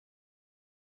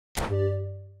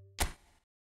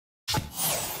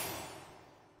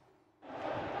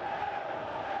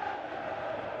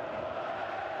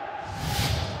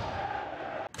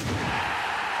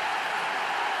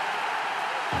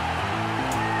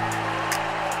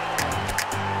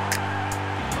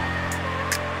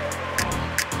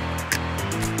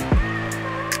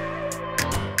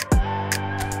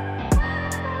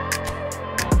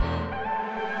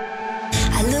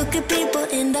Look at people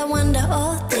and I wonder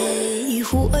all day,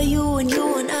 who are you and you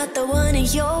are not the one in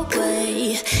your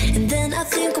way. And then I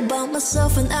think about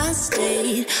myself and I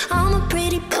stayed. I'm a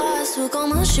pretty boss with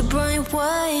almost your brain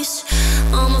waves.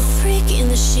 I'm a freak in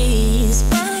the sheets,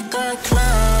 but I got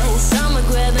class. I'ma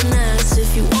grab an ass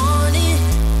if you want it.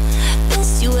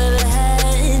 Best you ever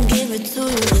had, give it to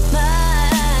you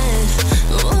mine.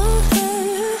 Ooh.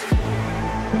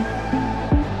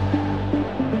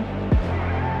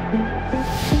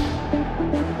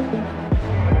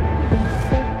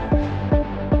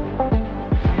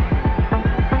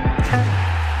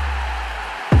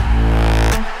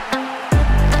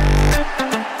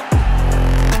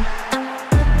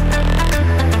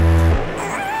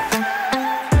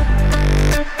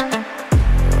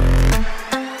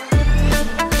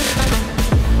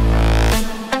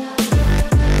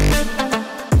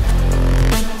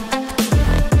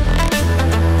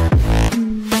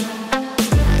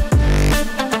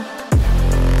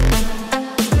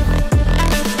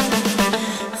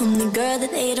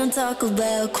 Talk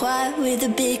about quiet with a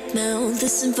big mouth.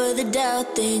 Listen for the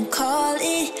doubt, then call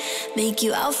it. Make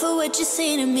you out for what you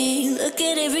say to me. Look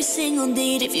at every single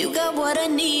need. If you got what I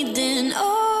need, then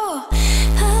oh,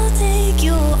 I'll take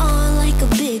you on like a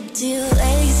big deal.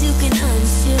 Legs you can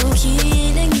unfeel,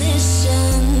 heat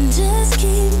ignition. Just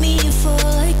keep me full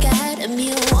like I had a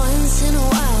meal once in a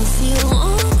while. Feel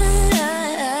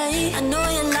alright. I know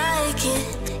you like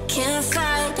it, can't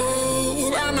fight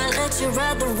it. I'ma let you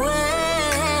ride the wave.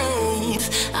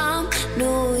 I'm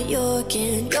New York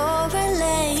and you're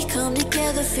LA. Come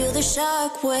together, feel the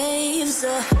shock waves.